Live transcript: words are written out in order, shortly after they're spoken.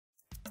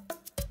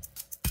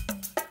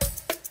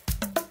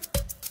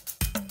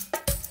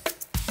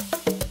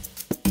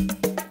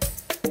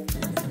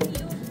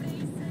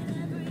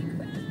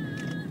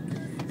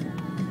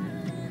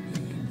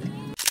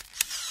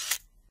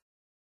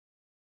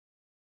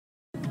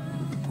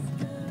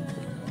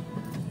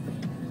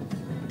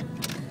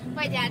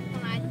Wait, Dad,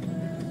 hold on.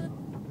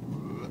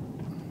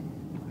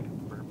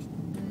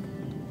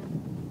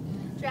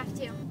 Giraffe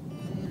 2.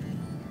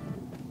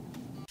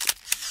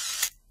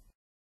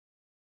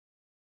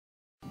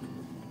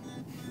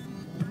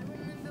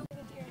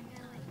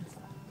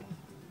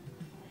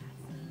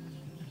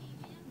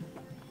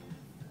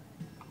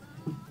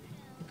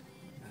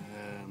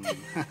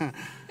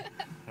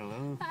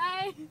 Hello?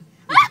 Hi.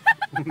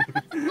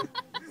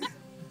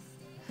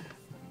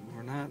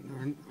 We're not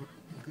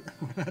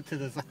to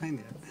the sign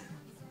yet.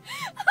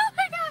 Oh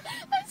my god,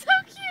 that's so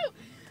cute.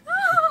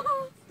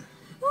 Oh.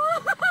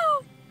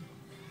 Oh.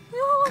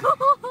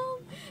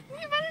 Oh.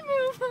 You better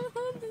move.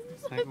 This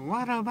is so Like,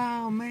 what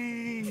about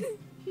me?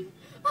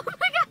 Oh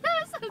my god, that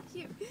was so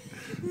cute.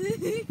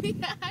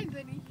 Yeah, hi,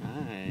 buddy.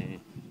 Hi.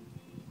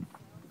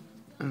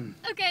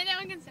 Okay, now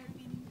we can start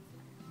feeding.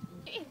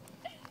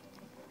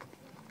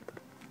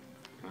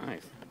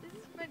 Nice. This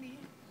is funny.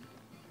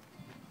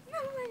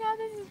 Oh my god,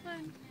 this is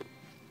fun.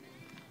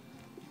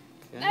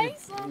 Yeah.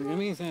 Nice, Give Mama.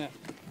 me that.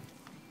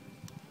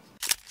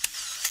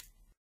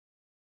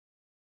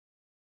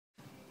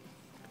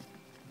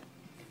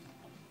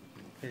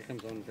 Here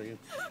comes one for you.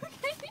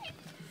 Okay.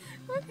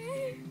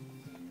 Okay.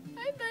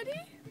 Hi,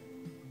 buddy.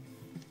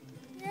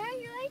 Yeah,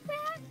 you like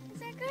that? Is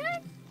that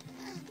good?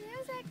 Yeah,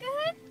 is that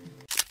good?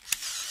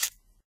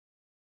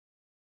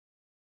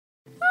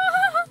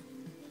 Oh,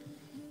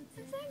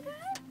 is that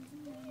good?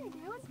 There,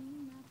 dude.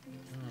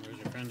 Oh, there's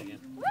your friend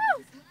again. Woo!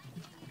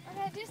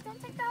 Okay, just don't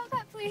take the whole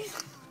cup, please.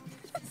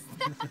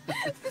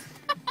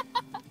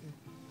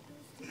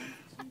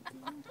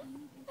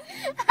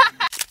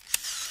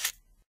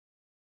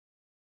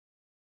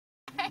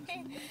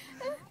 Okay.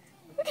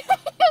 Okay.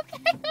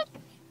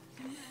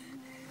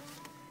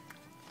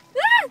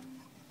 Ah!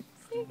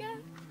 There you go.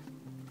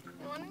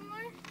 You want any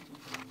more?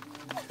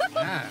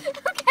 Yeah.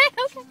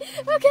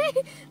 Okay.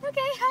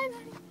 Hi,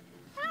 buddy.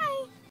 Hi.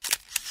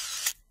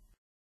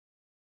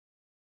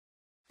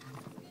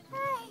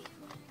 Hi.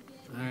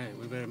 Alright,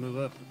 we better move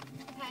up.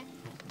 Okay.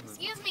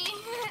 Excuse me.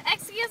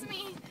 Excuse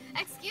me.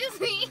 Excuse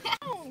me.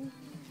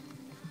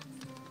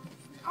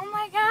 Oh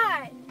my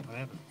god. What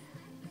happened?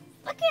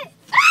 Look at.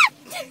 Ah!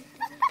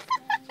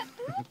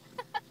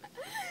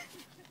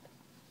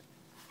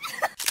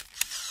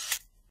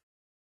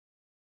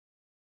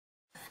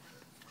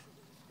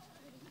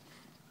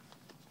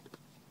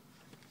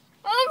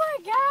 Oh my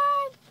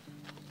god.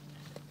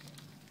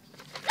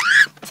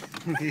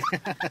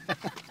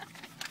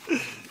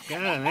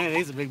 God, man,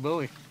 he's a big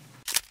boy.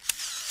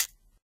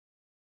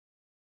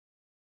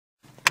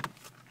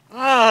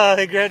 Oh,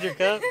 he grabbed your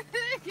cup.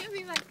 Give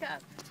me my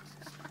cup.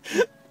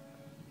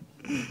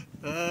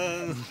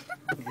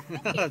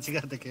 She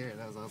got the carrot.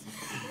 That was awesome.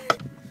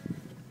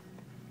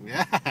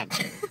 Yeah.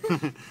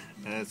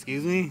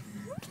 Excuse me.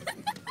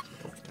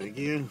 Thank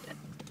you.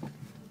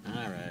 All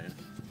right.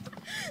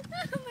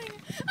 Oh my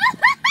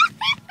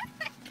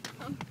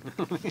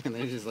god. Man,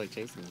 they're just like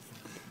chasing us.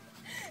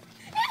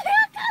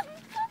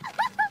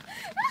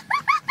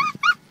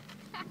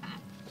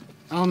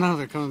 Oh no,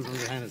 they're coming from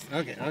behind us.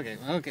 Okay. I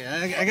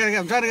gotta go.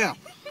 I'm trying to go.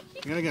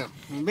 I gotta go.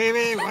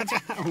 Baby, watch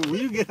out. Will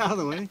you get out of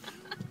the way?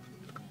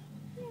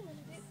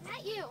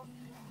 Not you.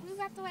 Move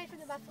out the way for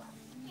the buffalo.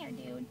 Here,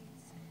 dude.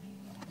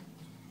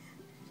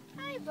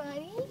 Hi,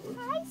 buddy.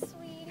 Hi,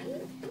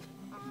 sweetie.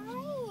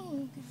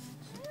 Hi.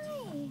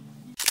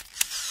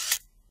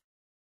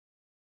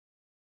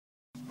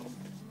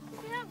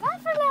 He's a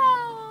buffalo.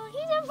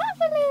 He's a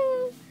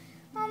buffalo.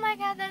 Oh my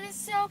god, that is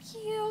so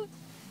cute.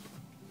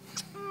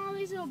 Oh,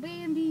 these little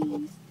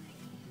babies.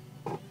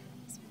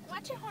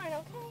 Watch your horn,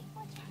 okay?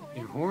 Watch your horn.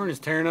 Your horn is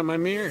tearing up my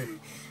mirror.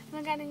 I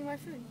don't got any more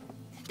food.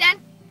 Dad,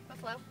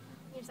 buffalo,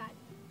 your side.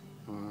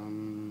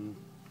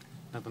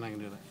 Nothing I can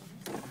do that.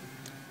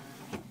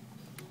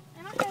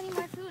 I don't got any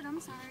more food.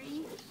 I'm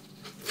sorry.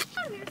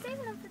 Oh, you're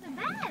saving them for the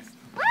best.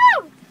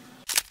 Woo!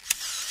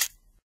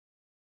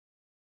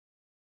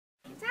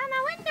 It's on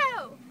the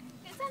window.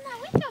 It's on the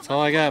window. That's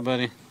all I got,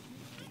 buddy.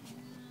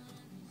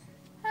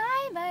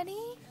 Hi,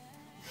 buddy.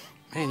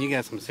 Man, you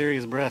got some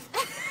serious breath.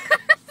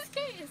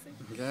 Seriously.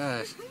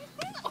 Gosh.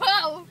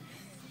 Whoa.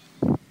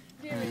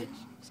 You're rich.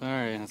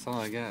 Sorry, that's all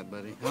I got,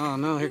 buddy. Oh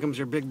no, here comes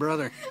your big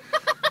brother.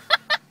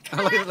 Oh,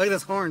 look at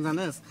this horns on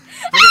this.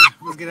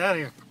 Let's get out of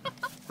here.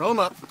 Roll him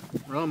up.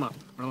 Roll him up.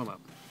 Roll him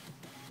up.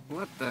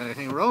 What the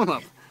heck? Roll him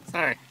up.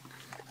 Sorry.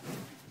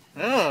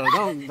 Oh,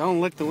 don't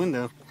lick the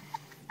window.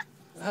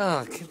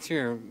 Oh, get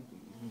your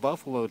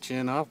buffalo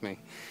chin off me.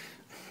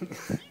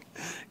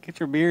 Get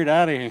your beard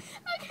out of here.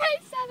 Okay,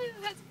 stop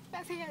it.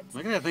 That's hands.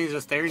 Look at that thing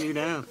just staring you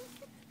down.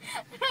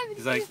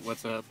 He's like,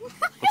 what's up?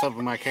 What's up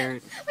with my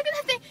carrot? Look at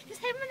that thing.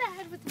 Just hit him in the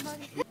head with the bug.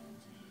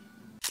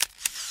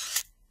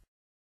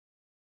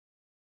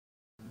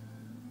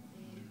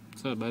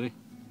 What's up, buddy?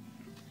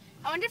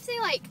 I wonder if they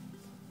like,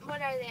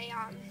 what are they,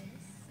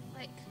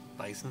 like...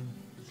 Bison?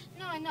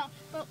 No, I know,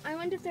 but I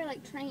wonder if they're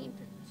like trained.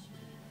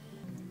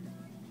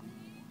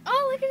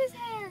 Oh, look at his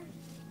hair.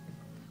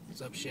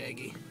 What's up,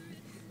 Shaggy?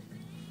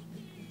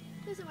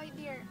 There's a white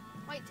deer,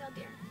 white-tailed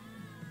deer.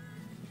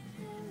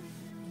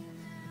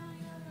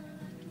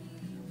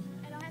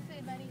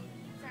 food, buddy.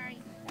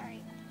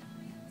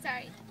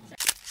 Sorry.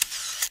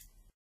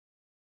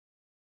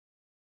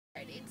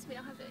 Sorry, dudes. We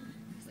don't have food.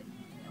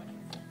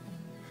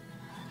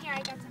 Here,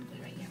 I got some food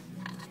right here.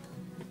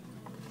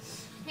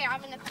 Here,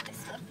 I'm gonna put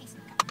this little piece in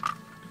the cup.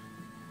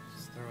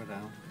 Just throw it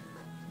out.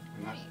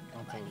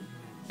 Don't throw it.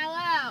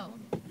 Hello.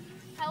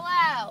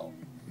 Hello.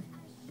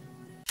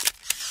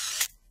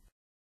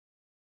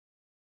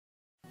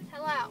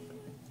 Hello.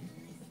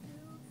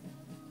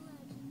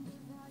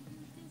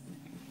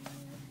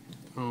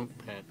 Oh,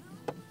 pet.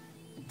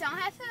 Don't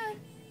have food.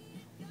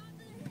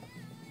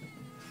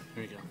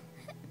 Here you go.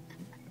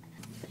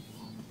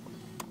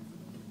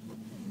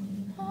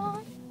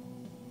 Oh.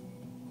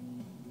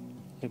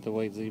 Hit the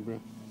white zebra.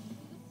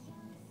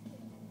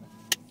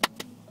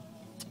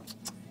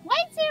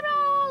 White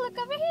zebra, look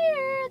over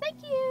here.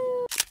 Thank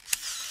you.